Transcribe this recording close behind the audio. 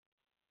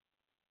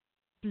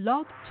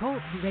Blog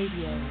Talk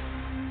Radio.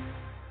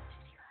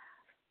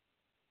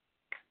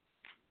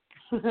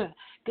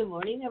 Good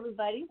morning,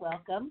 everybody.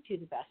 Welcome to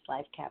the Best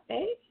Life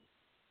Cafe.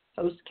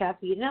 Host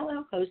Cathy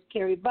Anello, host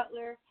Cari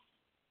Butler,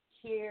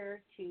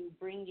 here to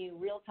bring you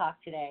real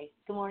talk today.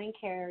 Good morning,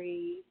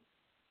 Cari.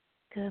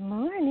 Good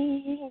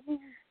morning.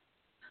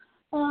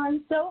 Well,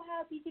 I'm so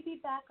happy to be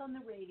back on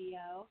the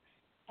radio.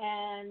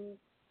 And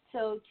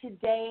so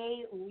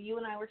today, you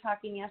and I were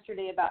talking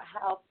yesterday about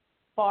how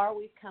far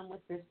we've come with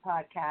this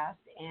podcast,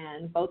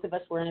 and both of us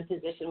were in a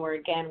position where,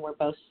 again, we're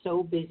both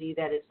so busy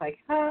that it's like,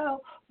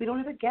 oh, we don't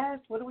have a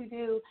guest. What do we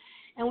do?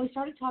 And we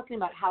started talking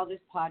about how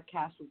this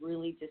podcast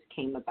really just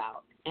came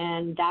about.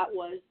 And that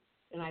was,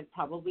 and I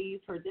probably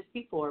you've heard this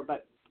before,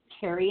 but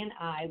Cari and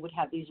I would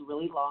have these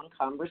really long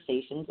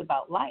conversations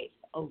about life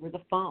over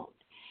the phone.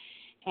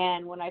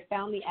 And when I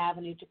found the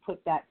avenue to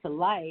put that to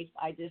life,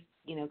 I just,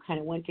 kind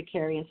of went to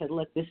Cari and said,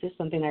 look, this is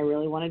something I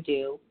really want to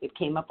do. It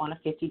came up on a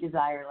 50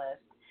 desire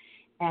list.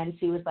 And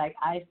she was like,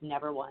 I've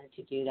never wanted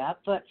to do that,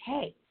 but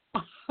hey,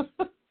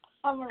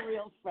 I'm a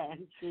real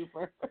friend,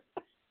 trooper.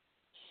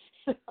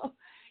 So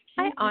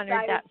I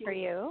honored that for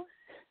you.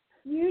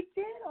 You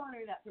did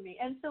honor that for me.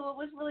 And so what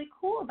was really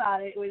cool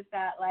about it was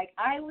that,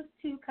 I was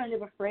too kind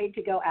of afraid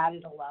to go at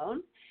it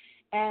alone.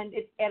 And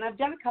I've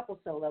done a couple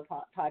solo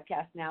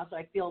podcasts now, so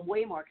I feel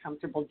way more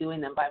comfortable doing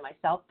them by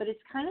myself. But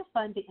it's kind of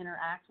fun to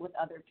interact with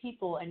other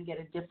people and get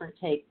a different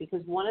take,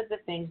 because one of the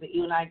things that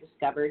you and I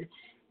discovered,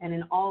 and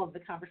in all of the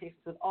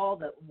conversations with all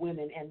the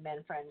women and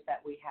men friends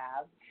that we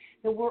have,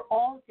 that we're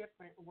all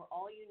different, we're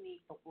all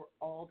unique, but we're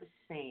all the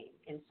same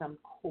in some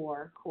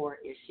core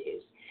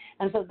issues.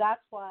 And so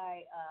that's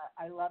why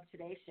I love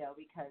today's show,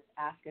 because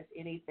Ask Us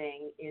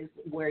Anything is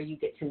where you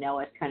get to know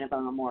us kind of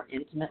on a more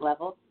intimate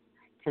level,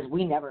 because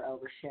we never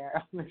overshare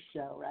on the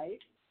show,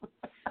 right?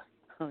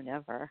 Oh,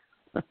 never.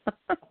 No,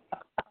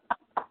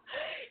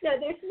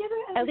 there's never.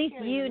 At least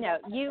you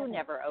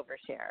never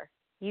overshare.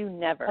 You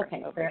never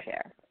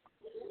overshare.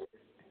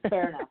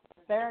 Fair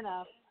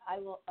enough. I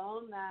will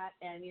own that,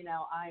 and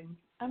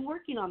I'm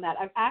working on that.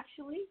 I've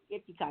actually,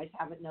 if you guys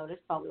haven't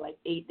noticed, probably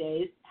 8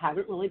 days,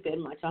 haven't really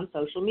been much on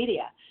social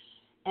media,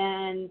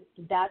 and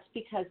that's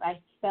because I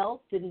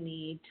felt the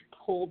need to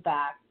pull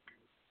back,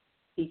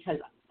 because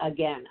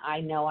again,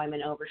 I know I'm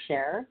an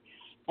oversharer,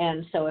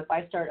 and so if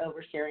I start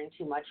oversharing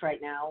too much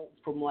right now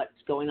from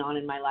what's going on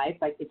in my life,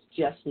 it's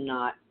just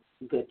not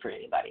good for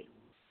anybody,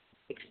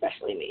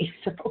 especially me.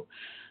 So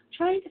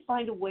trying to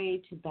find a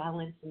way to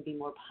balance and be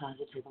more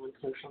positive on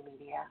social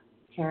media.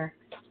 Here.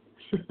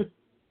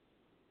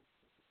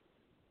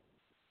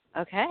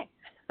 Okay.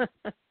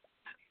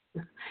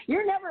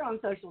 You're never on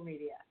social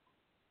media.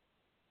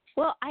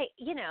 Well, I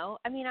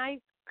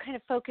kind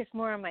of focus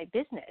more on my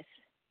business,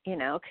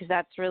 because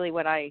that's really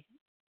what I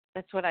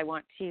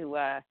want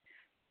to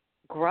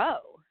grow.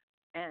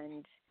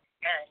 And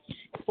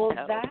well,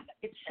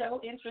 it's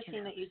so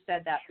interesting that you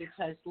said that,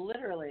 because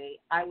literally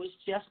I was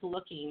just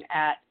looking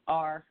at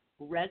our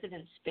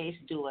resident space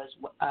doula's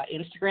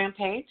Instagram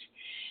page,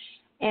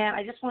 and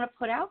I just want to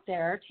put out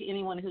there to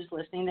anyone who's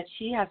listening that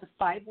she has a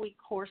 5-week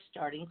course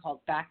starting called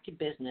Back to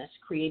Business,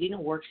 Creating a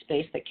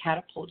Workspace that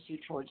Catapults You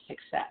Towards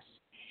Success.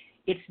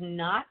 It's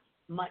not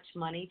much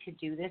money to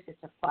do this.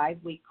 It's a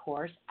 5-week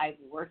course. I've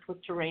worked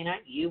with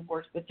Dorena. You've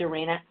worked with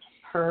Dorena.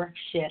 Her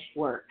shit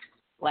works.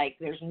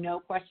 There's no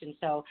question.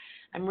 So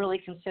I'm really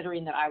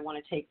considering that I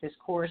want to take this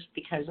course,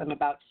 because I'm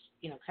about to,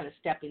 kind of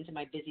step into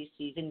my busy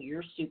season.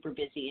 You're super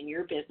busy in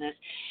your business.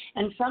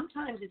 And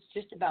sometimes it's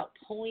just about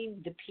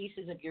pulling the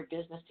pieces of your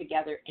business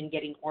together and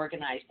getting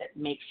organized that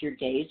makes your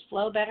days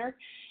flow better.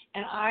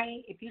 And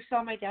if you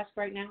saw my desk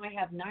right now, I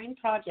have 9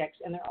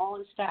 projects, and they're all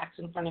in stacks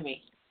in front of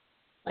me.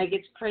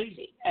 It's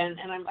crazy. And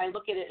I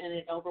look at it, and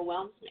it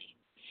overwhelms me.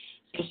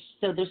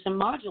 So there's some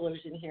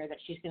modulars in here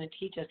that she's going to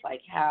teach us,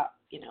 how,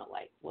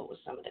 what was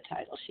some of the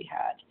titles she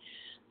had?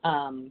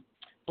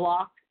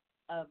 Block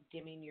of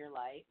dimming your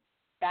light.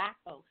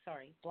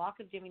 Block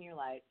of dimming your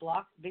light.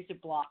 These are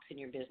blocks in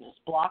your business.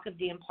 Block of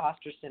the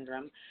imposter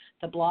syndrome.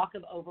 The block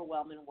of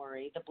overwhelm and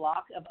worry. The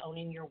block of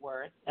owning your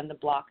worth. And the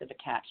block of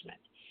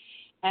attachment.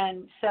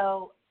 And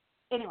so,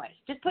 anyways,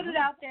 just put it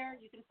out there.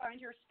 You can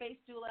find her Space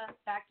Doula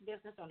Back to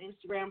Business on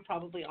Instagram,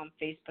 probably on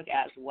Facebook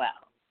as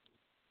well.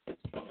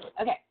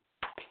 Okay.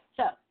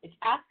 So it's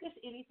Ask Us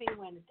Anything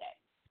Wednesday.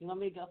 You want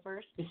me to go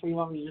first before you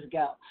want me to just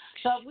go?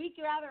 So if we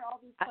gather all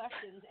these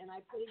questions, and I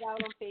put it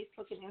out on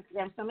Facebook and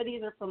Instagram. Some of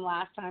these are from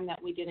last time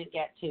that we didn't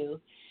get to.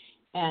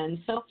 And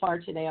so far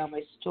today on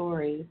my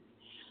story,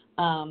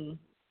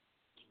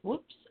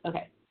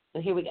 okay, so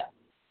here we go.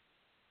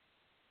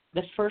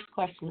 The first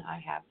question I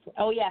have,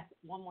 yes,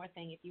 one more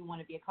thing. If you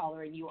want to be a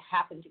caller and you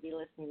happen to be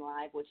listening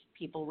live, which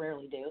people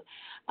rarely do,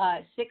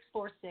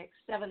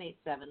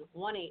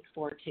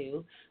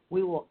 646-787-1842.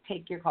 We will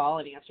take your call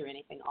and answer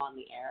anything on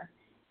the air.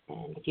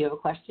 And if you have a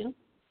question,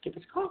 give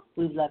us a call.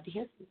 We'd love to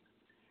hear from you.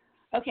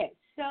 Okay,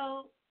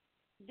 so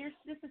this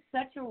is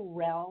such a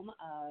realm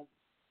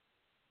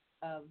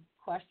of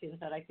questions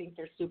that I think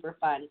they're super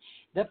fun.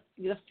 The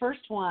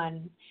first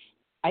one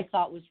I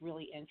thought was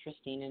really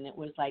interesting, and it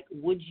was like,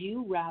 would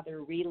you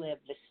rather relive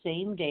the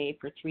same day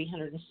for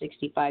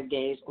 365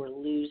 days or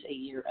lose a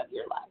year of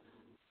your life?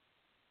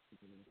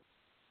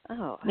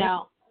 Oh,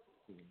 now,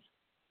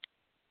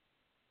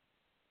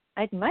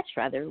 I'd much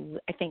rather,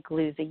 I think,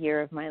 lose a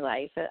year of my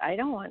life. I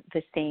don't want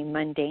the same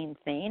mundane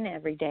thing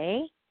every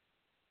day.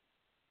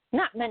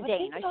 Not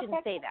mundane. I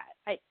shouldn't say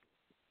that.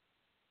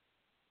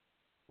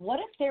 What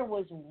if there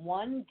was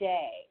one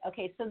day?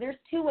 Okay, so there's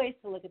two ways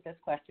to look at this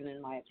question,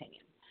 in my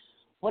opinion.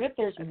 What if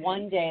there's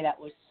one day that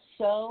was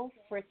so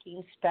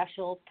freaking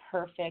special,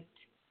 perfect,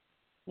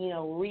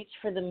 reach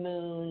for the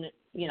moon,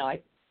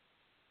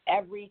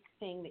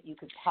 everything that you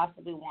could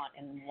possibly want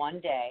in one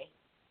day,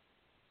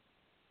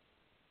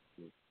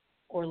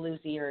 or lose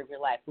a year of your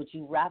life? Would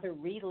you rather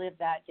relive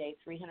that day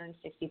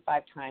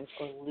 365 times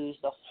or lose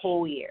the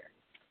whole year?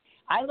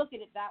 I look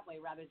at it that way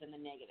rather than the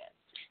negative.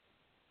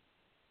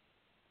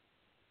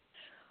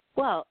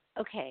 Well,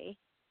 okay,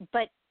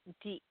 but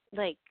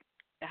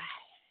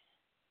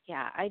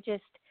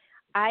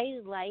I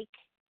like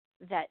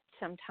that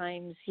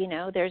sometimes,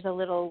 there's a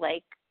little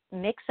like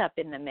mix up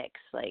in the mix.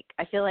 Like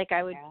I feel like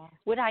I would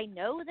I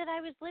know that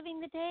I was living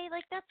the day?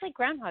 Like that's like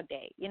Groundhog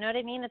Day. You know what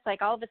I mean? It's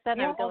like all of a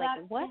sudden I would go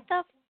like, what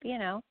the,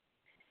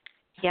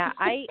 Yeah,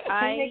 I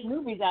make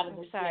movies out of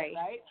this shit,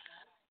 right?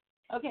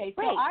 Okay,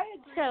 so right. I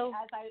agree. So,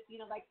 as I,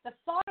 like the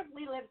thought of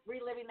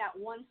reliving that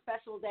one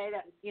special day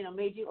that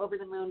made you over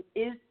the moon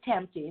is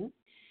tempting,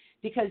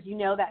 because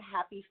that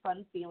happy,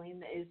 fun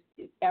feeling is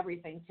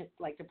everything to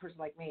a person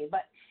like me.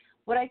 But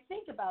what I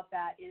think about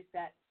that is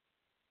that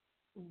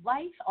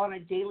life on a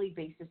daily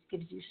basis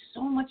gives you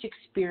so much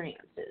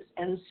experiences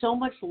and so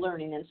much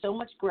learning and so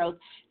much growth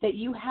that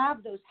you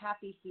have those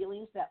happy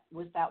feelings that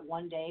was that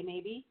one day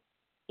maybe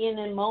in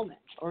a moment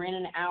or in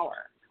an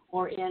hour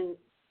or in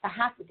a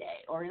half a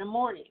day or in a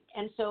morning.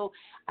 And so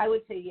I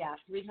would say,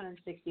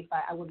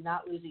 365. I would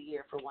not lose a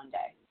year for one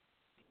day.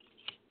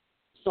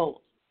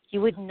 Sold. You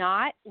would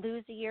not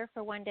lose a year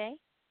for one day?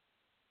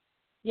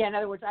 Yeah, in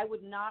other words, I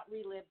would not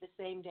relive the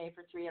same day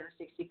for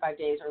 365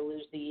 days or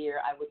lose the year.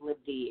 I would live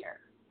the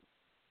year.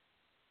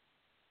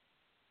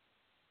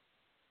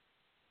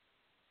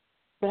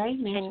 Did I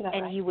even answer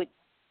that right?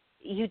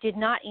 You did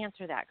not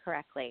answer that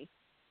correctly.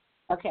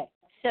 Okay.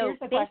 So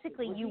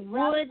basically you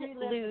would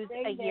lose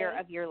a year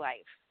of your life.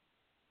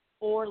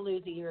 Or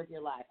lose a year of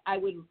your life. I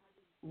would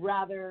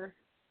rather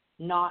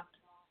not.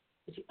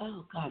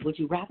 Would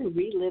you rather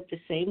relive the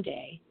same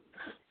day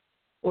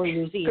or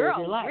lose a year of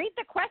your life? Girl, read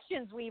the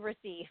questions we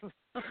receive.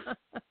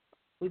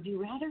 Would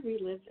you rather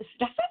relive this?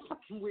 That's a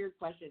fucking weird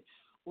question.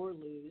 Or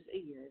lose a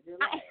year of your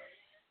life?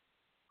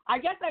 I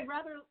guess I'd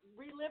rather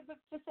relive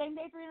the same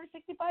day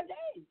 365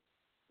 days.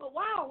 But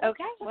wow,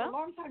 okay, that took a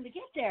long time to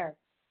get there.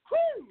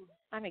 Whew!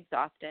 I'm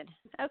exhausted.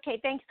 Okay,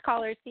 thanks,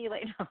 caller. See you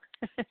later.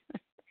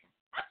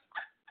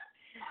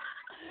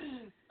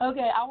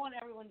 Okay, I want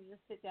everyone to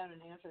just sit down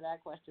and answer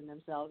that question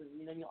themselves,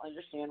 and then you'll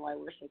understand why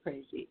we're so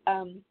crazy.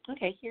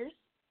 Okay,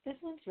 this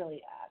one's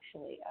really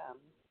actually,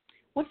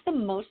 what's the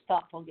most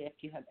thoughtful gift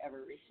you have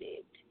ever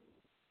received?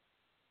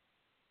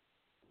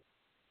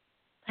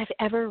 I've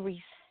ever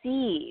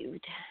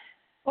received?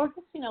 Or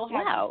just,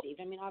 have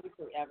received. I mean,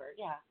 obviously ever,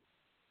 yeah.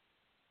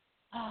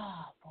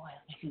 Oh, boy,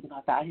 let me think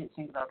about that. I didn't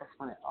think about this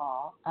one at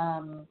all.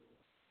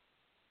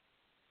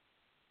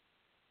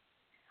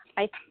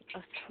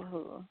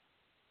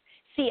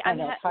 See, I'm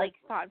not like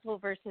thoughtful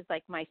versus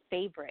like my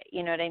favorite.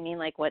 You know what I mean?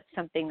 Like what's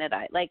something that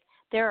I like.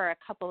 There are a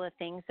couple of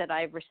things that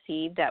I've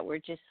received that were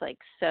just like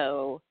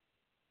so.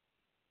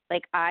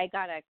 Like I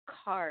got a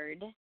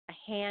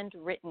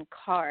handwritten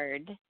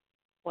card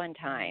one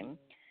time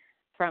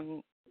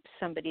from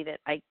somebody that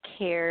I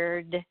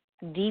cared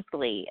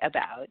deeply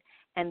about,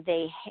 and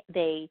they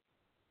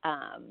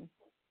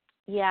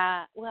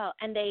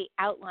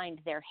outlined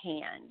their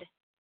hand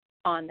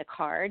on the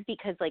card,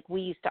 because like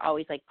we used to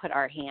always like put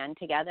our hand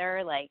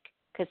together, like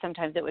because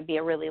sometimes it would be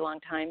a really long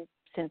time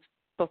since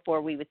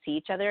before we would see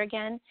each other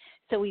again,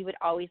 so we would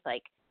always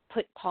like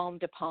put palm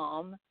to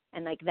palm,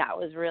 and like that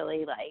was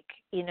really like,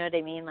 you know what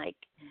I mean, like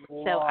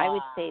wow. So I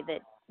would say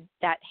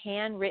that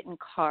handwritten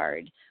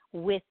card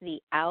with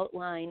the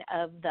outline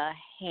of the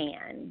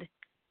hand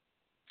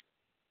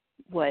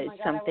was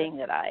something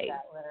that I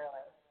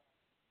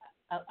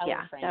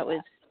that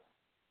was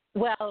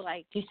well,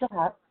 like, do you still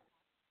have?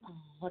 Oh,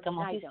 look, I'm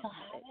I don't still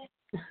have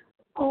it.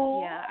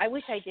 Oh. Yeah, I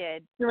wish I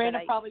did. Serena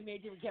probably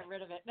made you get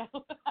rid of it.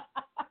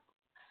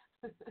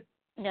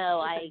 No,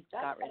 I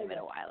got rid of it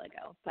a while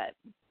ago. But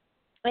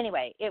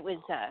anyway, it was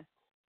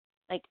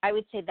like I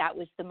would say that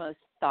was the most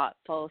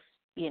thoughtful,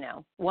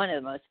 one of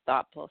the most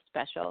thoughtful,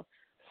 special.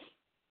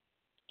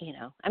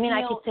 I mean,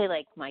 I could say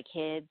like my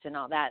kids and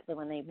all that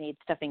when they made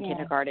stuff in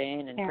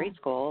kindergarten and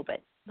preschool,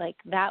 but like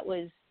that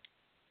was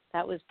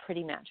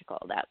pretty magical.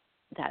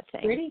 That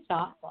thing. Pretty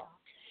thoughtful.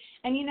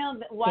 And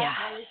while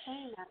you're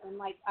saying that,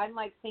 I'm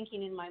like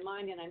thinking in my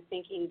mind, and I'm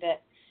thinking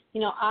that,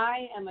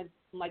 I am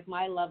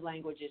my love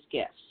language is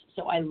gifts.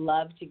 So I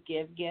love to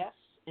give gifts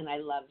and I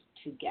love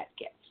to get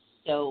gifts.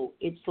 So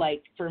it's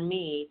like for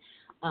me,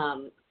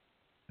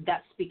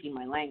 that's speaking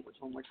my language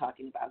when we're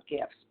talking about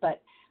gifts.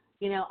 But,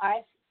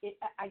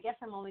 I guess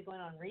I'm only going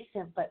on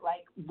recent, but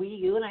like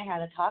you and I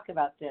had a talk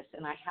about this,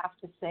 and I have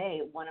to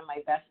say one of my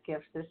best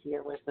gifts this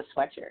year was the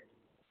sweatshirt.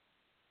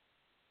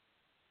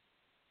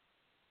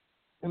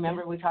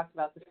 Remember we talked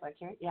about the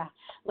sweatshirt? Yeah.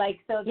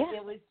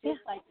 It was just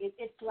like,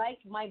 it's like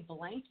my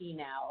blankie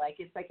now. Like,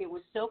 it's like, it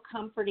was so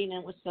comforting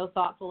and it was so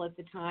thoughtful at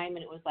the time.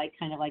 And it was like,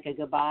 kind of like a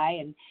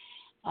goodbye. And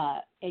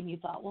you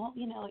thought, well,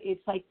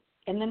 it's like,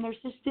 and then there's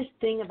just this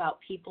thing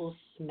about people's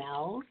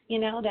smells,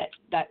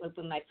 that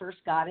when I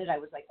first got it, I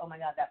was like, oh my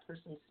God, that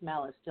person's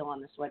smell is still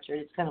on the sweatshirt.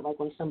 It's kind of like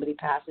when somebody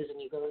passes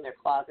and you go in their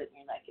closet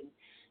and I can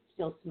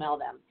still smell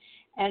them.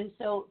 And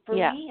so for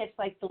me, it's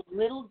like the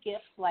little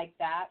gifts like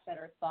that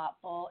are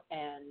thoughtful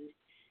and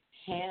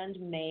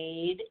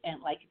handmade,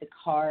 and like the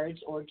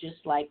cards, or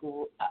just like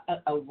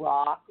a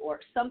rock or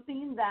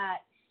something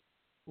that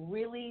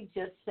really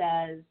just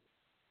says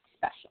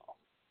special.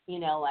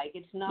 Like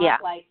it's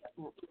not like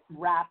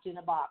wrapped in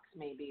a box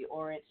maybe,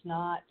 or it's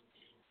not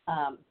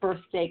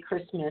birthday,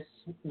 Christmas,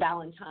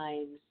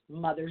 Valentine's,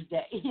 Mother's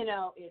Day.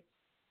 It's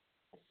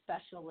a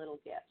special little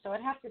gift. So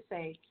I'd have to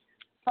say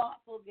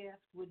thoughtful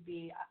gift would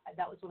be,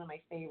 that was one of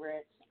my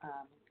favorites.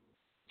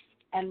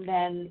 And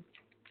then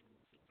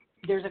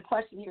there's a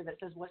question here that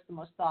says, what's the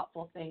most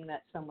thoughtful thing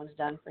that someone's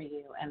done for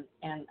you? And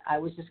I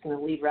was just going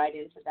to lead right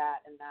into that,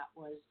 and that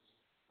was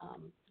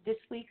this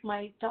week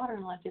my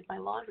daughter-in-law did my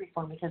laundry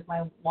for me because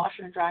my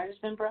washer and dryer has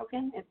been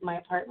broken at my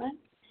apartment.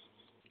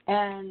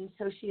 And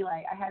so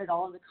I had it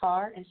all in the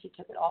car, and she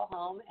took it all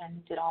home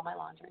and did all my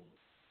laundry.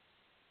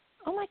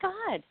 Oh, my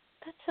God.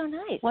 That's so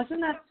nice. Wasn't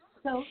that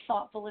so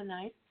thoughtful and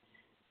nice?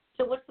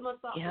 So what's the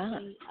most thoughtful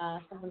thing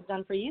someone's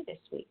done for you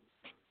this week?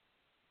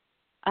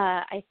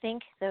 I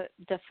think the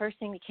first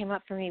thing that came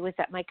up for me was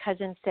that my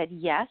cousin said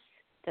yes,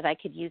 that I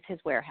could use his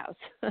warehouse.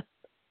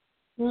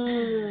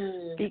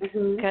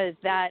 Because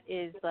that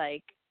is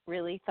like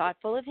really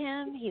thoughtful of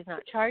him. He's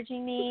not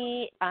charging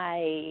me.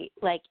 I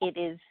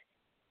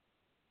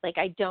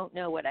don't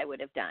know what I would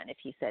have done if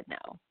he said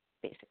no,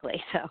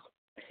 basically. So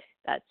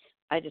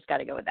I just got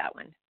to go with that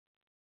one.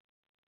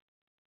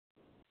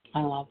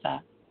 I love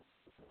that.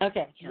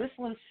 Okay, This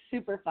one's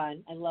super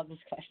fun. I love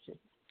this question.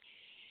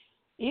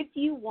 If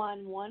you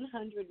won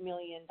 $100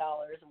 million,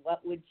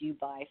 what would you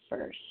buy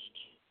first?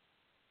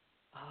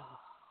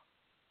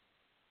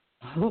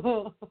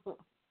 What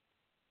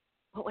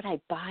would I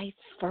buy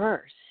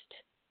first?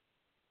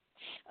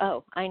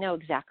 Oh, I know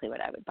exactly what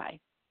I would buy.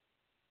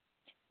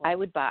 I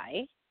would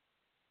buy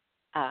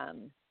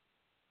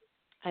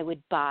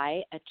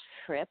a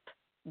trip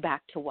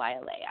back to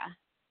Wailea.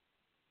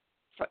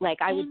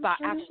 I would buy,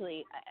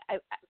 actually, I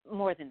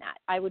more than that.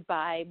 I would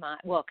buy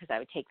because I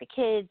would take the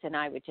kids, and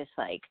I would just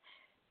I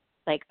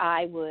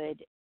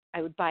would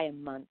buy a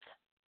month,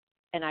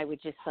 and I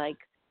would just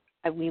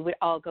we would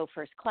all go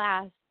first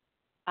class.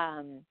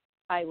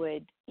 I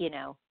would,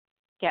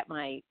 get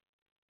my,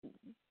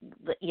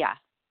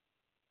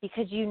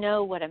 because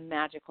what a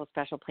magical,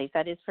 special place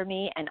that is for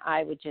me. And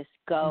I would just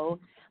go,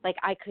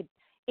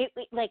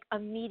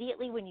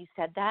 immediately when you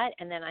said that,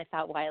 and then I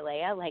thought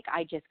Wailea,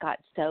 I just got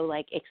so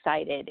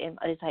excited. And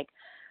it's like,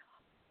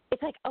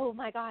 oh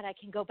my God, I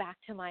can go back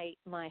to my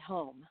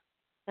home.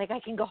 I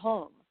can go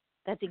home.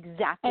 That's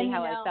exactly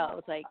how I felt.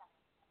 It was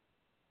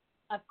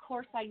of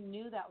course, I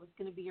knew that was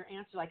going to be your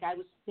answer. I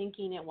was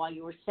thinking it while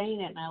you were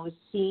saying it, and I was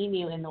seeing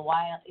you in the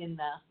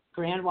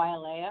Grand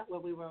Wailea where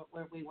we were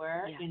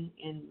in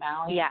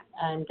Maui,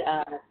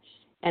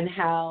 and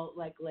how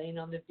laying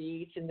on the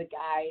beach, and the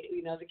guy,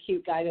 the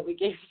cute guy that we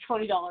gave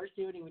 $20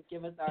 to, and he would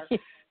give us our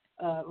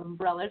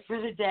umbrellas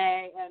for the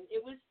day, and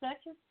it was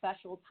such a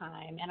special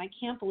time, and I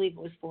can't believe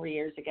it was 4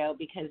 years ago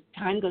because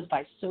time goes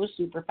by so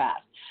super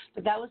fast.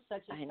 But that was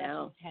such a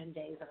special 10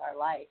 days of our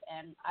life,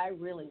 and I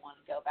really want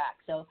to go back.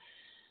 So,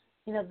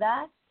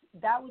 that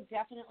would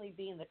definitely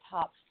be in the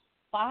top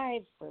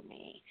 5 for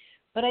me.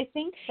 But I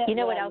think that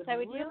what else I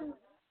would do?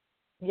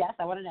 Yes,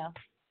 I want to know.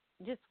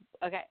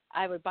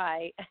 I would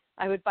buy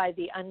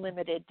the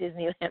unlimited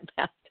Disneyland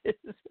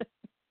passes.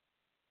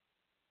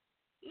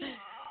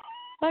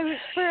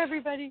 For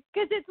everybody,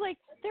 because it's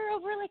they're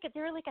over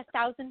they're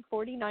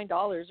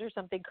 $1,049 or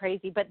something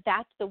crazy, but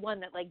that's the one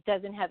that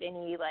doesn't have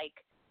any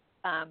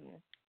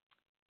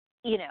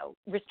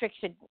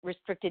restricted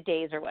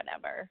days or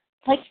whatever.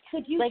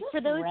 Could you for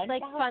those rent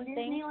fun Disneyland?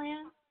 things?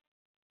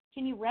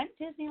 Can you rent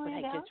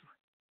Disneyland out?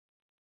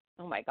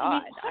 Oh my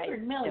God!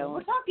 $100 million.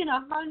 We're talking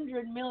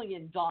 $100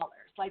 million.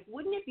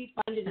 Wouldn't it be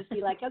fun to just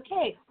be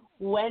okay,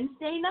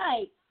 Wednesday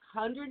night,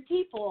 100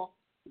 people,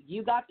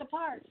 you got the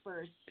park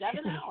for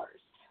 7 hours,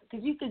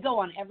 because you could go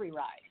on every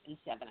ride in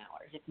 7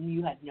 hours if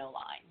you had no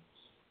line.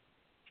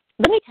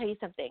 Let me tell you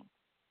something.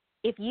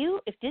 If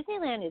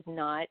Disneyland is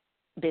not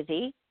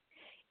busy,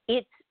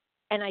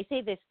 and I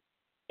say this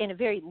in a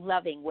very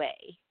loving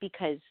way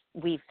because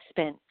we've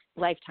spent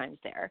lifetimes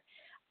there.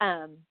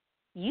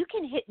 You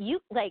can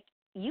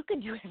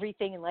do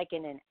everything in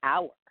an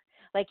hour.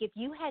 If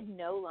you had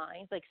no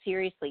lines,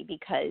 seriously,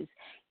 because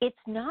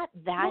it's not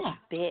that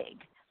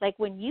big.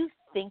 When you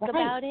think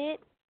about it,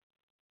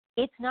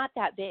 it's not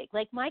that big.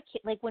 Like my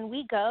kid, like when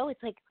we go,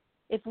 it's like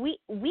if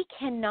we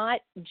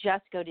cannot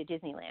just go to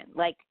Disneyland,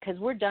 like because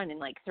we're done in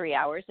like 3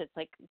 hours. It's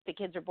like the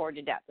kids are bored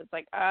to death. It's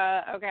like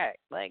okay,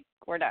 like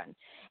we're done.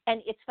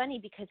 And it's funny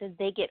because as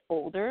they get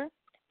older,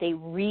 they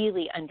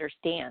really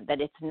understand that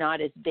it's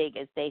not as big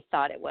as they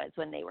thought it was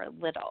when they were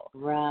little.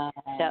 Right.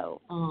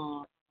 So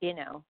you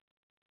know,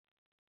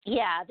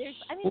 yeah. There's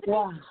it's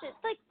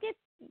like it's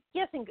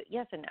yes and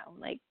no.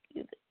 Like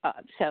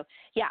so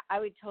yeah, I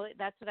would totally.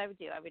 That's what I would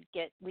do.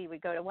 We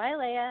would go to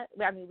Wailea.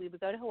 I mean, we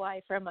would go to Hawaii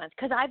for a month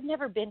because I've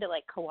never been to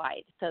like Kauai.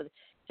 So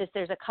just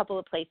there's a couple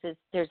of places.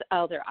 There's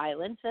other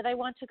islands that I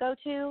want to go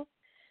to.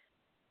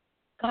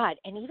 God,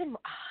 and even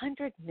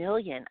 $100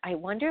 million. I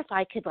wonder if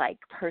I could like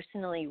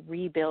personally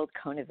rebuild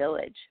Kona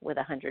Village with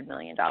 $100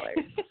 million.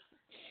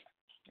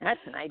 That's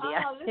an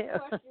idea. Oh, this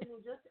question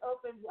just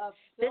opens up.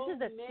 This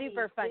is a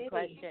super fun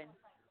question.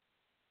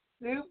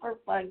 Super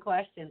fun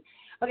question.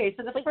 Okay,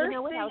 so the first you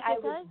know what thing else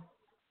it does?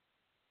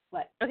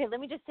 What? Okay, let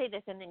me just say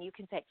this, and then you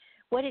can say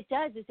what it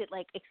does is it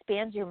like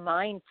expands your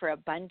mind for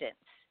abundance.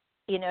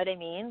 You know what I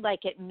mean? Like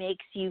it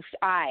makes you.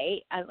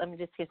 I'm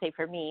just gonna say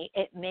for me,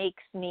 it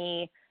makes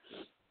me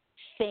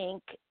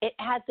think. It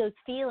has those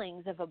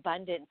feelings of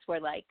abundance where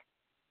like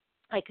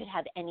I could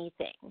have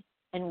anything,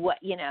 and what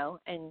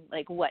and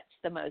like what's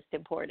the most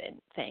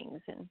important things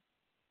and.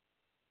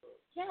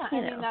 Yeah,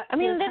 I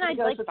mean, then I'd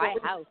like buy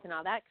a house and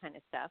all that kind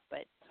of stuff,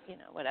 but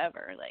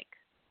whatever. Like,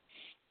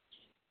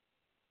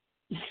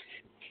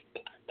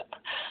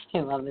 I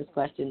love this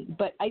question,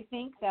 but I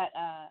think that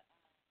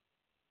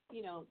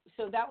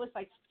so that was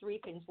like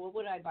 3 things. What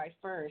would I buy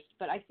first?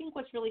 But I think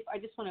what's really I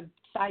just want to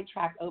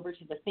sidetrack over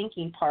to the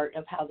thinking part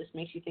of how this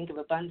makes you think of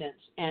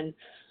abundance. And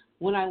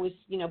when I was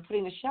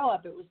putting the show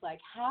up, it was like,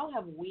 how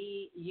have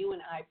you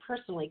and I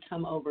personally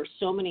come over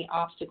so many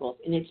obstacles?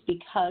 And it's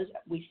because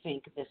we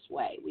think this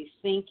way. We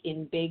think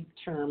in big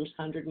terms,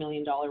 $100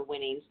 million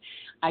winnings.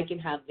 I can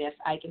have this,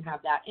 I can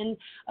have that. And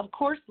of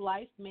course,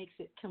 life makes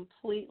it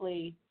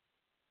completely,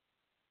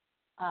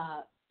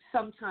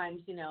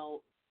 sometimes,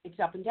 it's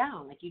up and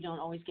down. Like you don't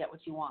always get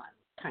what you want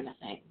kind of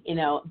thing,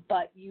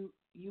 but you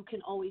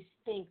can always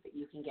think that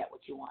you can get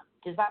what you want.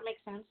 Does that make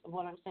sense of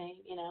what I'm saying?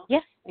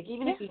 Yes. Like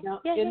even if you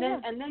don't,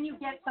 and then you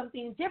get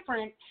something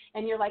different,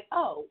 and you're like,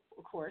 oh,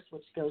 of course,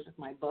 which goes with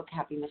my book,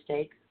 Happy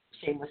Mistake,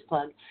 shameless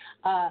plug,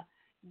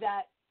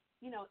 that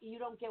you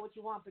don't get what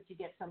you want, but you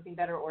get something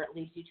better, or it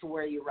leads you to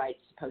where you're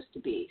supposed to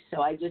be.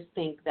 So I just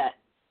think that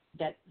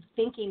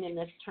thinking in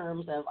this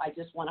terms of I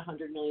just want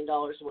 $100 million,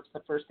 what's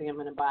the first thing I'm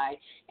going to buy,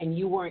 and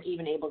you weren't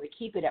even able to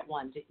keep it at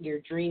once. Your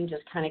dream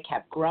just kind of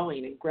kept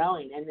growing and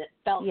growing, and it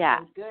felt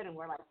so good, and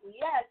we're like,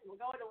 yes, we're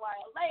going to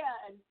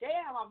Wailea, and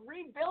damn, I'm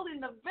rebuilding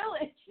the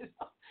village.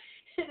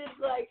 And it's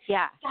like,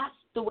 that's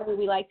the way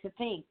we like to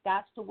think.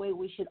 That's the way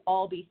we should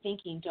all be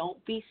thinking.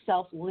 Don't be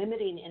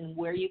self-limiting in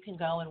where you can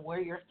go and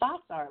where your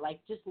thoughts are. Like,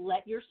 just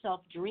let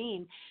yourself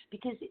dream,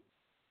 because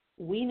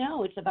we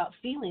know it's about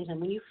feelings,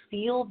 and when you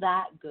feel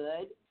that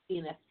good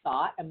in a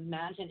thought,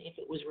 imagine if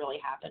it was really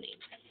happening,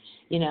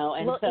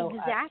 And well, so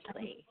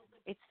exactly,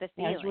 it's the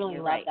feeling. I just really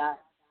love that.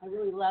 I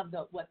really love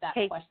what that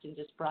question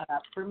just brought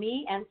up for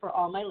me and for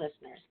all my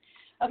listeners.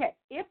 Okay,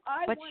 if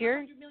I won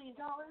 $100 million,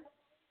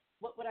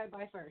 what would I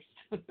buy first?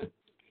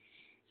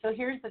 So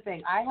here's the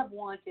thing: I have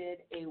wanted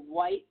a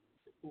white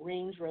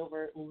Range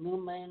Rover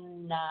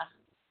Lumina.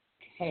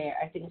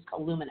 I think it's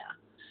called Lumina.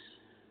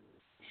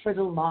 For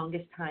the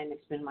longest time,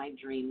 it's been my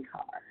dream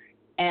car.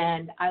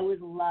 And I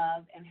would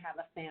love and have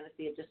a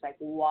fantasy of just like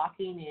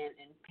walking in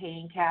and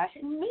paying cash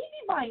and maybe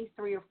buying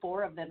 3 or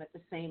 4 of them at the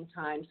same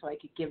time so I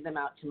could give them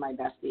out to my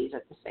besties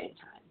at the same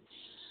time.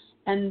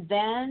 And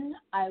then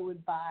I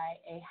would buy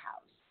a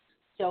house.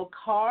 So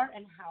car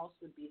and house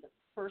would be the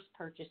first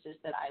purchases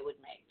that I would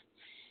make.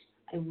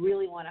 I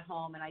really want a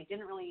home, and I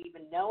didn't really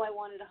even know I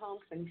wanted a home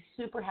because I'm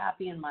super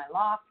happy in my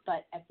loft.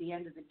 But at the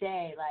end of the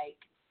day, like,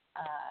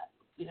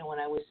 when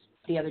I was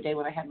the other day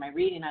when I had my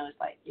reading, I was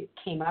like, it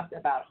came up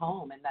about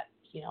home and that,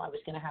 I was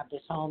going to have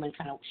this home, and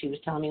kind of she was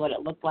telling me what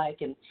it looked like.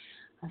 And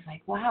I was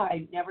like, wow,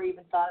 I never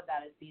even thought of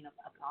that as being an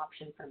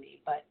option for me.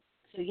 But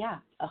so, yeah,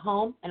 a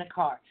home and a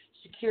car.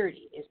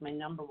 Security is my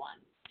number one.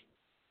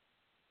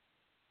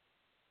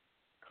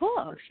 Cool.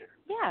 For sure.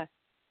 Yeah.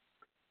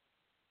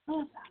 I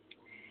love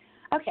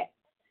that. Okay.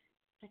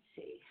 Let's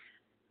see.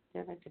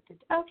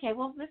 Okay,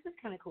 well, this is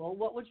kind of cool.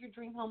 What would your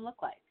dream home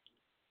look like?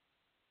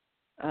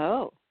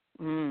 Oh,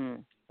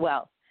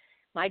 well,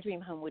 my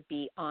dream home would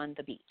be on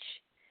the beach.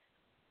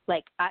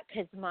 Like,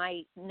 because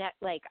I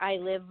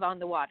live on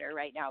the water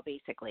right now,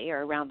 basically,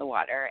 or around the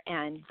water.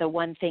 And the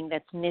one thing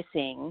that's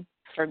missing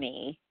for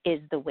me is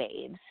the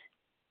waves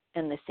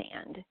and the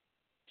sand.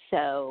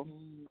 So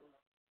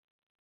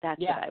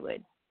that's what I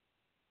would,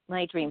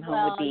 my dream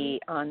home would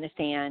be on the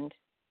sand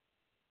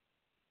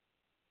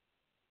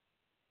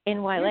in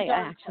Wailea,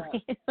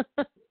 actually.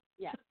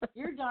 Yeah,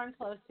 you're darn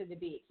close to the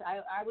beach.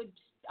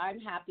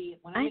 I'm happy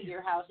when I'm at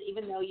your house,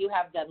 even though you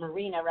have the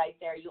marina right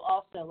there, you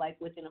also, like,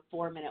 within a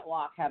 4-minute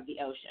walk have the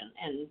ocean.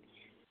 And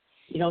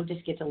You don't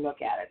just get to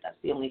look at it. That's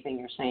the only thing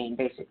you're saying,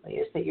 basically,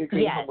 is that your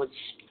dream home would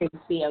face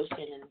the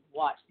ocean and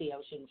watch the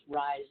ocean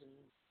rise and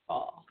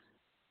fall.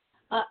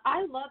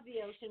 I love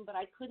the ocean, but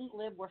I couldn't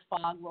live where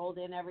fog rolled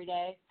in every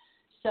day.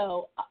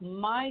 So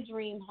my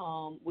dream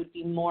home would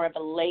be more of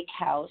a lake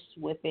house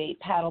with a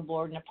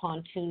paddleboard and a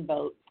pontoon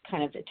boat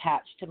kind of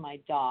attached to my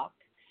dock.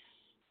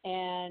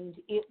 And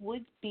it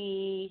would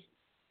be,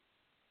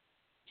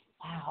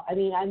 wow, I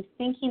mean, I'm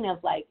thinking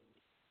of like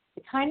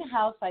the kind of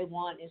house I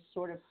want is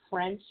sort of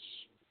French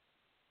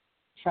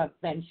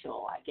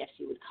provincial, I guess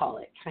you would call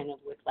it, kind of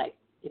with like,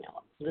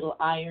 little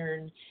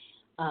iron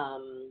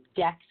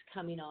decks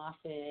coming off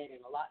it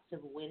and lots of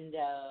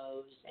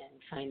windows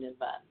and kind of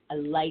a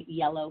light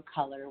yellow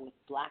color with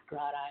black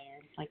wrought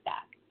iron, like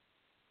that.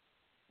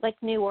 Like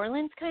New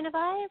Orleans kind of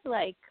vibe?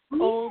 Like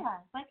old? Yeah,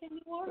 like a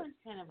New Orleans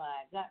kind of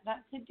vibe.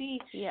 That could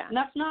be. Yeah. And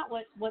that's not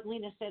what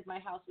Lena said my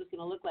house was going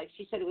to look like.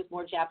 She said it was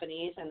more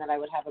Japanese and that I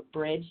would have a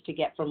bridge to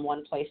get from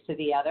one place to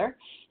the other,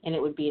 and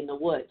it would be in the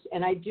woods.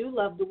 And I do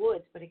love the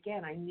woods, but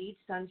again, I need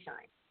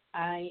sunshine.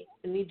 I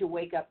need to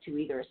wake up to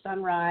either a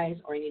sunrise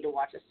or I need to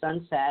watch a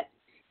sunset.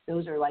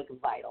 Those are like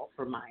vital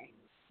for my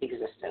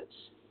existence.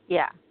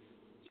 Yeah.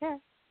 Sure.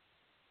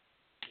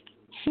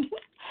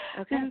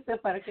 Okay. This is so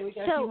fun. Okay, we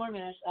got a few more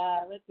minutes.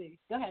 Let's see.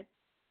 Go ahead.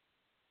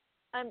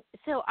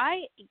 So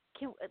I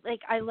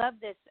love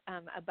this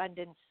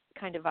abundance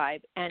kind of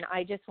vibe, and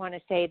I just want to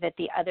say that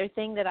the other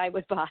thing that I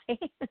would buy,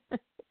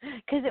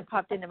 because it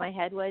popped into my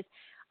head, was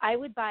I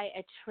would buy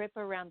a trip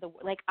around the,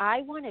 like,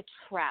 I want to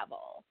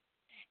travel,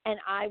 and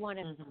I want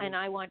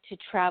to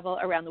travel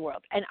around the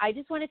world, and I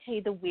just want to tell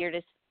you the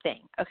weirdest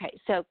thing. Okay,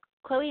 so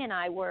Chloe and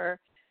I were.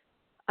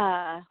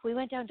 We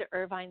went down to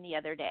Irvine the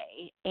other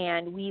day,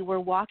 and we were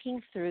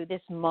walking through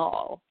this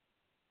mall,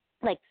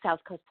 like South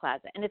Coast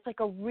Plaza, and it's like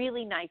a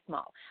really nice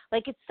mall.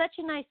 Like, it's such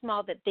a nice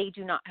mall that they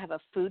do not have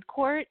a food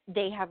court.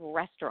 They have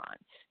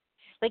restaurants.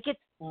 Like, it's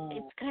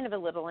kind of a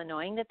little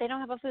annoying that they don't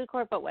have a food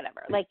court, but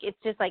whatever. Like, it's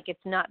just like it's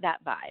not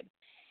that vibe.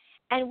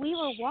 And we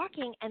were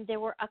walking, and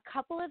there were a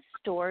couple of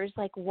stores.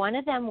 Like, one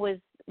of them was,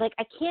 like,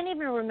 I can't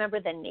even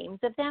remember the names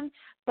of them,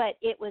 but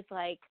it was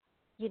like,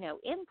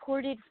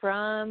 imported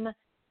from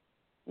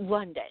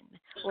London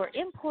or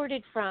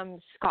imported from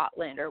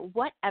Scotland or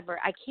whatever.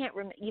 I can't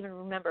even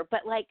remember.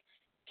 But, like,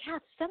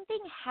 Kath, something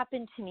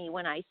happened to me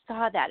when I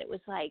saw that. It was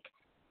like,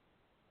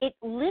 it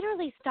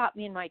literally stopped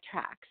me in my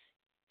tracks.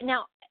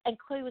 Now, and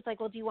Chloe was like,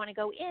 well, do you want to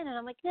go in? And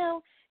I'm like,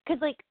 no, because,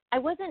 like, I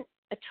wasn't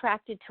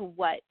attracted to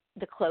what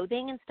the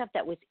clothing and stuff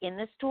that was in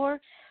the store,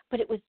 but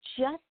it was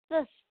just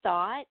the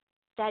thought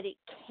that it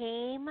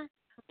came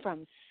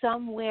from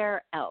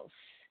somewhere else.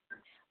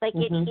 Like,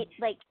 it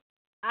like,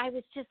 I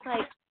was just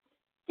like,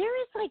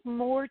 there is, like,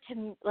 more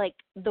to, like,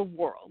 the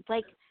world.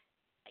 Like,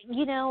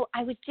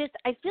 sometimes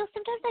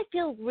I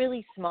feel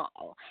really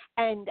small.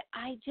 And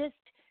I just,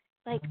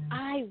 like,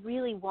 I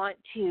really want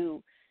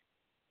to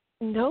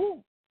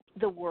know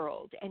the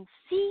world and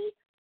see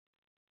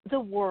the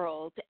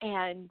world.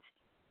 And,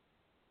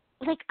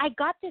 like, I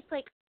got this,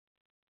 like,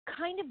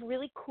 kind of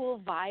really cool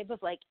vibe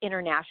of, like,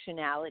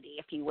 internationality,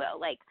 if you will.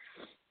 Like,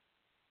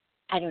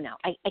 I don't know.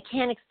 I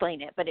can't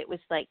explain it, but it was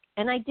like,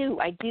 and I do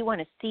want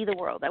to see the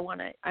world. I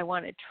want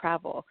to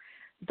travel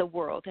the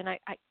world. And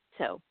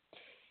so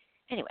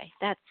anyway,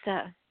 that's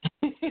the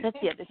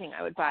other thing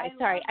I would buy.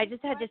 Sorry. I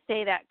just had to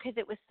say that because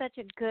it was such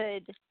a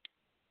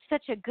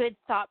good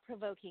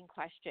thought-provoking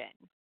question.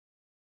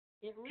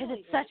 Because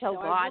it's such a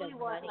lot of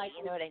money, like,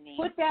 you know what I mean?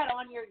 Put that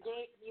on your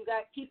game.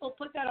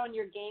 Put that on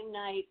your game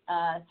night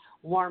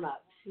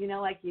warm-ups.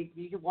 Like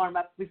you can warm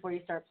up before you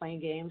start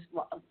playing games.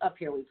 Well, up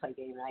here we play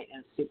game night,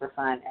 and it's super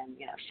fun. And,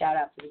 shout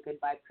out to the Good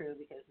Vibe crew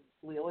because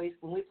when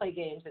we play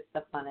games, it's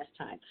the funnest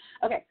time.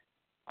 Okay,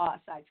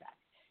 sidetrack.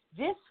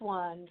 This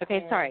one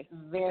is very,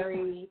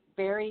 very,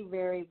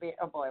 very, very,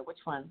 oh boy, which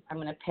one? I'm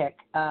going to pick.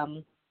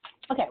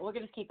 Okay, we're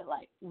going to keep it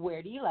light.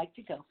 Where do you like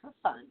to go for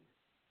fun?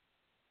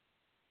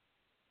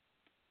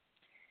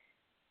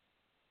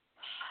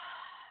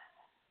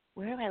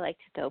 Where do I like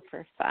to go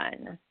for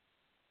fun?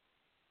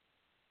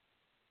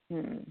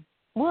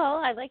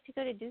 Well, I like to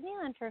go to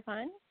Disneyland for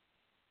fun.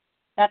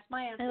 That's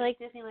my answer. I like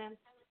Disneyland.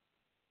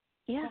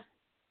 Yeah.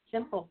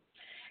 Simple.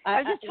 I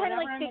was just trying to,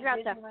 like, figure out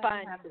the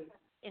fun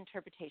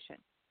interpretation.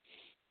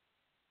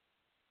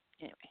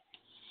 Anyway.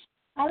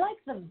 I like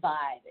the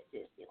vibe at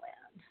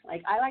Disneyland.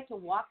 Like, I like to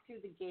walk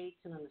through the gates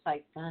and it's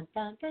like, dun,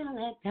 dun, dun,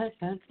 dun, dun,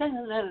 dun,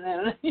 dun, dun,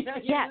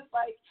 dun. Yeah.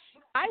 Like,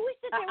 I wish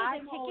that there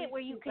was a ticket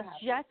where you could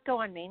just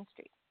go on Main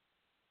Street.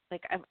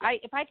 Like,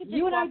 if I could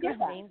just walk on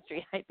Main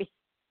Street, I'd be.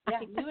 Yeah,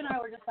 you and I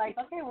were just like,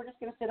 okay, we're just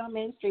going to sit on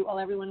Main Street while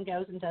everyone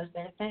goes and does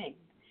their thing.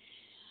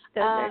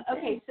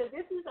 Okay, so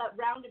this is a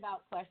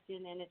roundabout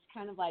question, and it's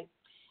kind of like,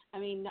 I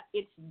mean,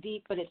 it's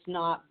deep, but it's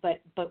not.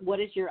 But what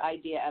is your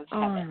idea of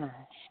heaven?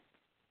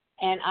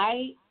 And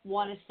I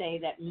want to say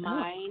that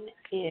mine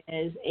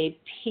is a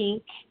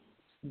pink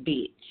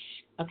beach,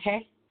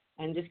 okay?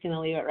 I'm just going to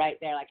leave it right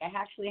there. Like, I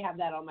actually have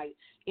that on my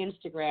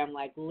Instagram,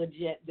 like,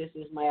 legit, this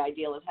is my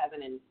ideal of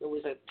heaven. And it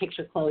was a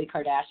picture Khloe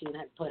Kardashian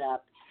had put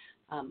up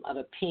of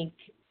a pink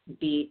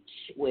beach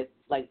with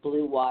like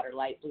blue water,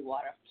 light blue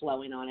water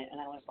flowing on it. And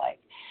I was like,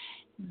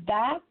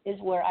 that is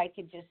where I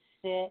could just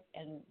sit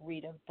and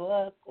read a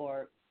book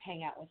or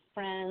hang out with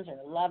friends or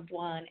a loved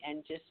one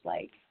and just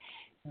like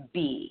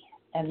be.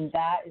 And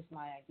that is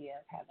my idea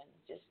of heaven,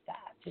 just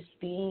that, just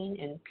being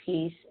in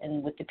peace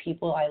and with the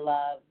people I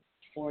love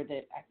or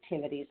the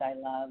activities I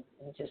love,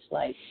 and just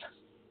like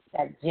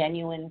that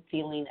genuine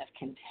feeling of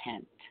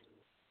content.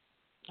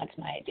 That's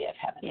my idea of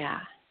heaven.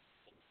 Yeah.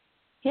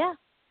 Yeah.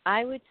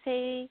 I would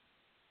say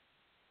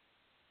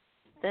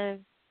the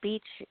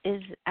beach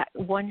is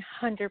 100%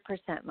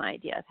 my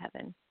idea of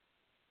heaven.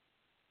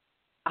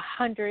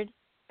 100%.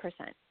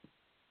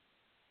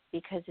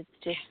 Because it's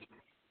just,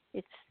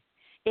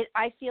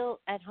 I feel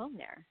at home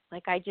there.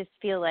 Like, I just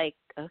feel like,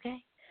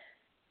 okay,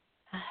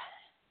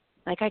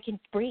 like I can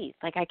breathe,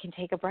 like I can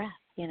take a breath,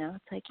 you know?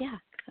 It's like, yeah,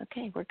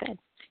 okay, we're good.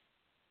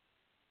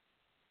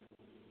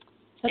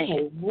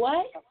 Okay,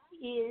 what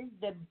is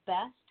the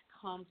best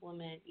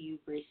compliment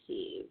you've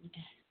received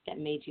that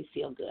made you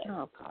feel good?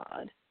 Oh,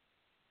 God.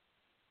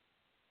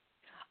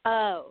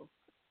 Oh,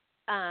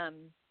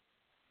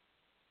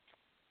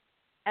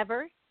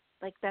 ever?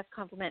 Like, best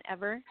compliment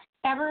ever?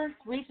 Ever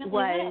recently?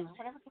 Was,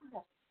 whatever comes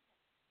up.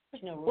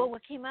 There's no rule. Well,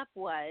 what came up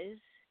was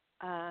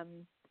I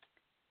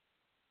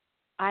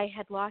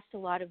had lost a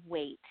lot of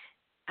weight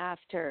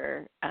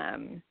after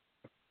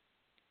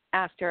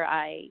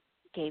I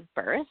gave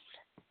birth,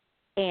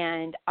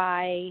 and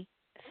I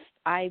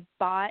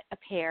bought a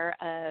pair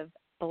of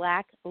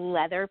black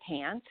leather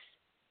pants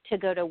to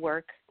go to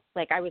work.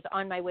 Like, I was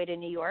on my way to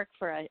New York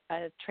for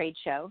a trade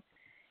show,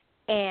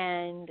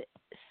 and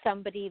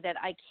somebody that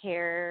I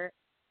care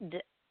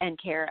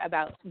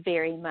about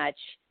very much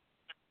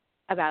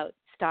about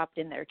stopped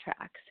in their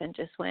tracks and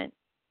just went,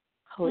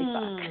 holy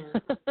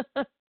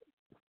fuck.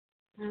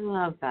 I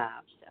love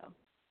that. So,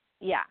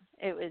 yeah,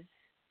 it was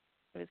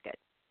good.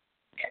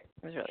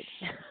 It was really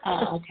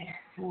good. Okay.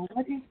 Well,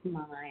 what is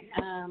mine?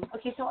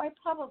 Okay, so I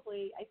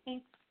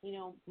think,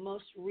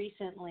 most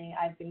recently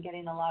I've been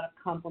getting a lot of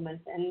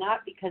compliments, and not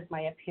because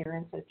my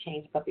appearance has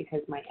changed, but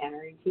because my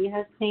energy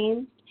has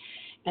changed.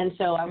 And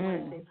so I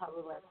want to say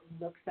probably like,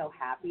 look so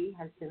happy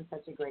has been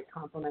such a great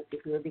compliment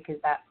this year, because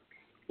that,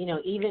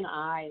 even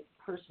I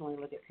personally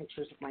look at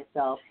pictures of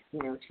myself,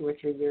 2 or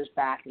 3 years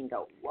back and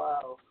go,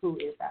 whoa, who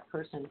is that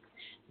person?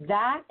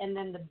 That, and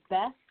then the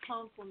best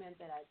compliment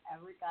that I've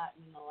ever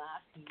gotten in the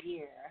last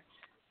year,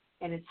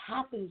 and it's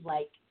happened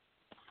like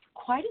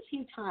quite a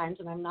few times,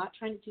 and I'm not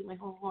trying to toot my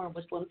whole horn,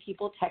 was when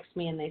people text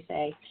me and they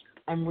say,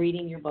 I'm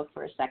reading your book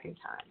for a second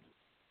time.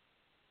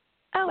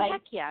 Oh, like,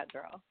 heck yeah,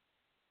 girl.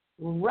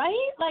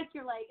 Right? Like,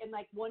 you're like, and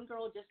like one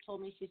girl just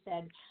told me, she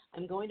said,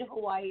 I'm going to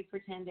Hawaii for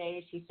 10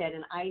 days. She said,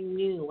 and I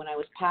knew when I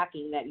was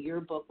packing that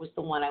your book was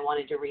the one I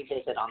wanted to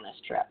revisit on this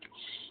trip,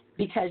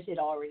 because it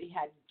already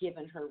had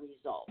given her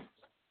results.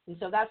 And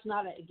so that's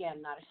not a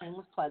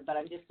shameless plug, but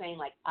I'm just saying,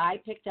 like, I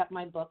picked up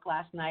my book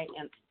last night,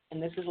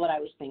 and this is what I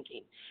was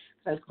thinking.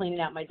 So I was cleaning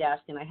out my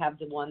desk, and I have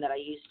the one that I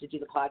used to do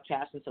the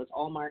podcast, and so it's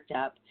all marked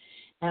up.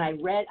 And I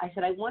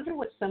said, I wonder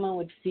what someone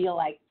would feel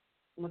like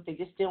if they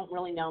just don't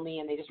really know me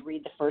and they just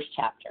read the first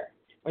chapter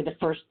or the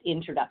first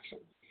introduction.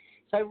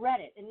 So I read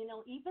it, and,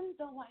 even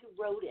though I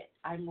wrote it,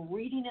 I'm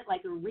reading it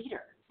like a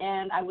reader.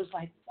 And I was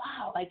like,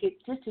 wow, like, it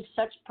just is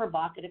such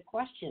provocative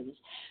questions.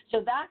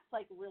 So that's,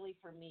 like, really,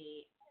 for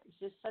me, it's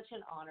just such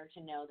an honor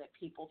to know that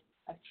people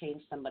have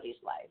changed somebody's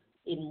life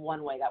in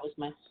one way. That was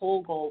my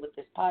whole goal with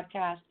this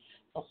podcast,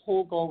 the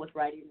whole goal with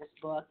writing this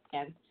book,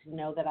 and to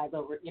know that I've that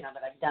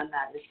I've done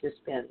that has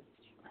just been,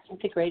 I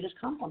think, the greatest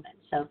compliment.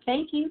 So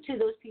thank you to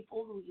those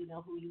people who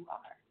who you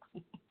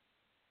are.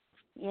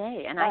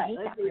 Yay, and I hate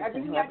that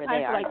person, whoever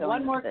they are, going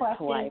one more to question.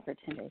 Hawaii for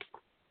 10 days.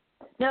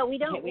 No, we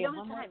don't. Okay, we don't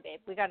have time, babe.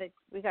 We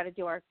got to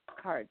do our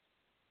cards.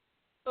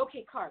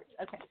 Okay, cards.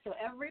 Okay, so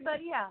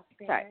everybody out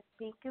there,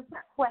 think of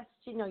a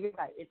question. No, you're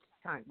right. It's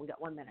time. We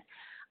got 1 minute.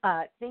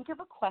 Think of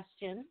a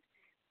question,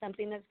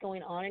 something that's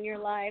going on in your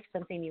life,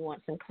 something you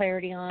want some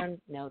clarity on.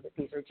 Know that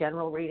these are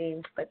general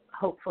readings, but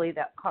hopefully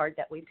that card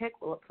that we pick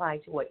will apply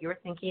to what you're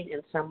thinking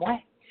in some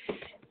way.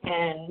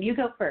 And you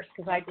go first,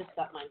 because I just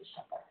got mine to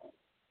shuffle.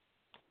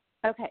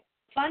 Okay.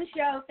 Fun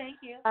show. Thank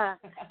you. That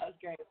was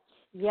great.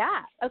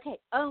 Yeah. Okay.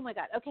 Oh, my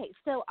God. Okay.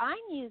 So I'm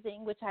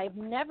using, which I've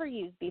never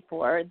used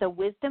before, The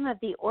Wisdom of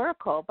the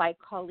Oracle by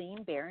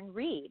Colleen Baron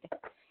Reed.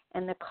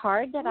 And the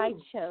card that I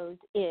chose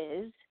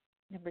is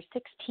number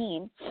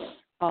 16,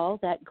 All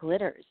That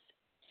Glitters.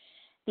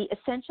 The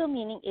essential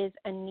meaning is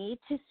a need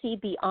to see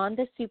beyond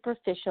the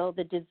superficial,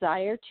 the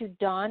desire to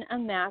don a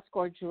mask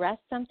or dress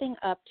something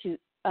up to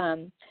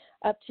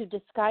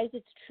disguise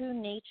its true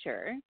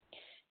nature,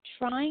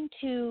 trying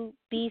to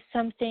be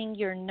something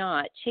you're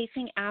not,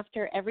 chasing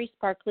after every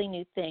sparkly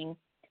new thing,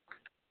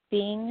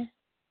 being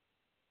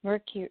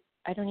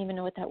I don't even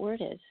know what that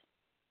word is.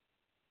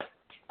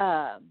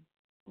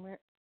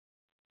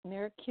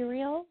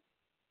 Mercurial,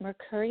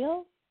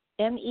 Mercurial,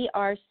 I'm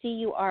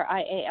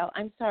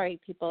sorry,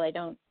 people, I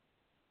don't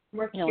know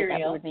what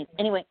that word means.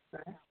 Anyway,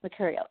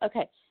 Mercurial.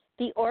 Okay,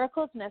 The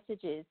oracle's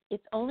message is,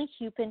 it's only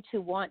human to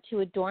want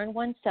to adorn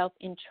oneself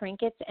in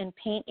trinkets and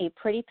paint a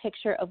pretty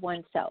picture of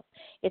oneself.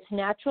 It's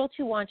natural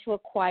to want to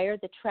acquire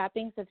the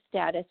trappings of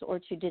status or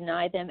to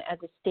deny them as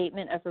a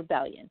statement of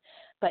rebellion.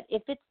 But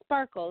if it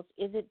sparkles,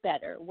 is it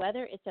better?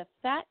 Whether it's a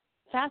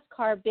fast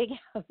car, big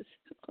house,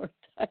 or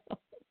title.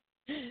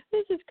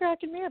 This is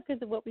cracking me up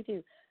because of what we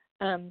do.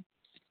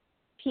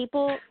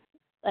 People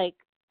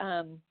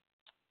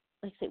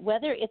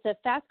whether it's a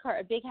fast car,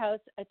 a big house,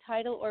 a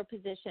title or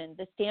position,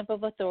 the stamp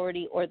of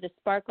authority, or the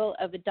sparkle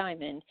of a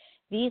diamond,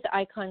 these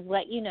icons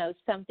let you know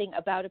something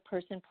about a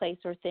person, place,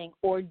 or thing,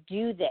 or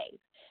do they?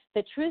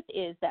 The truth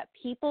is that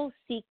people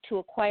seek to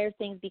acquire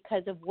things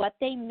because of what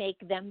they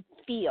make them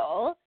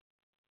feel.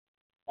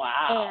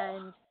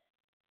 Wow.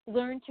 And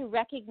learn to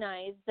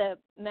recognize the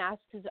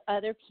masks of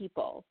other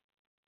people.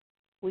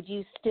 Would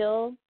you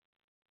still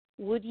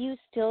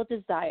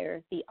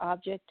desire the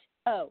object?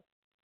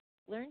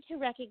 Learn to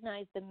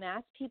recognize the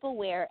masks people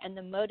wear and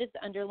the motives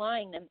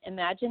underlying them.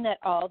 Imagine that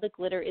all the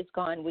glitter is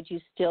gone. Would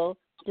you still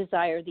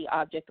desire the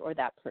object or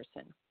that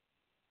person?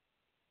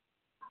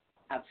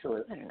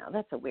 Absolutely. I don't know.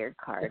 That's a weird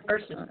card. The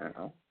person. I don't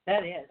know.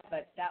 That is,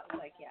 but that was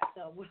like, yeah.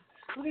 So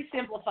let me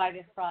simplify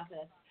this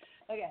process.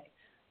 Okay.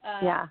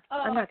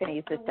 I'm not going to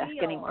use this desk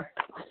wheel. Anymore.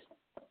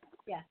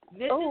 Yeah,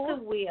 this is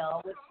the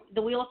wheel.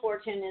 The Wheel of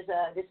Fortune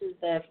this is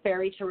the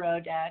fairy tarot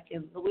deck,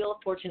 and the Wheel of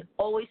Fortune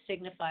always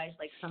signifies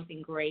like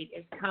something great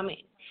is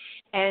coming.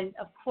 And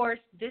of course,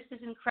 this is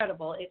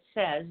incredible. It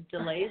says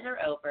delays are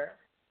over,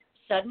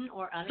 sudden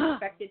or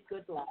unexpected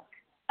good luck,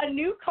 a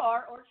new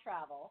car or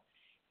travel.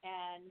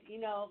 And,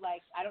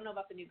 I don't know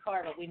about the new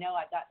car, but we know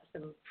I got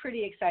some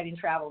pretty exciting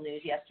travel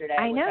news yesterday.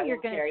 I know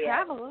you're going to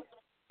travel.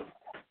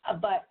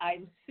 But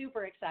I'm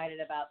super excited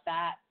about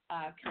that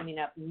coming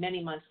up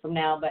many months from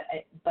now.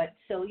 But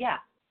so, yeah,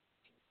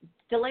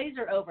 delays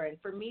are over. And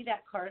for me,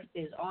 that card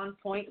is on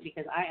point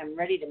because I am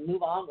ready to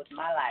move on with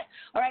my life.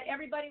 All right,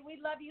 everybody, we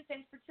love you.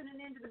 Thanks for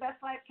tuning in to the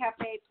Best Life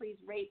Cafe. Please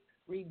rate,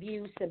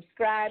 review,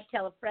 subscribe,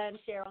 tell a friend,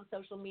 share on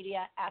social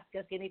media, ask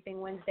us anything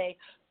Wednesday.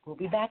 We'll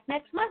be back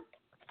next month.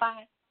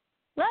 Bye.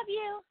 Love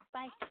you.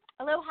 Bye.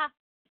 Aloha.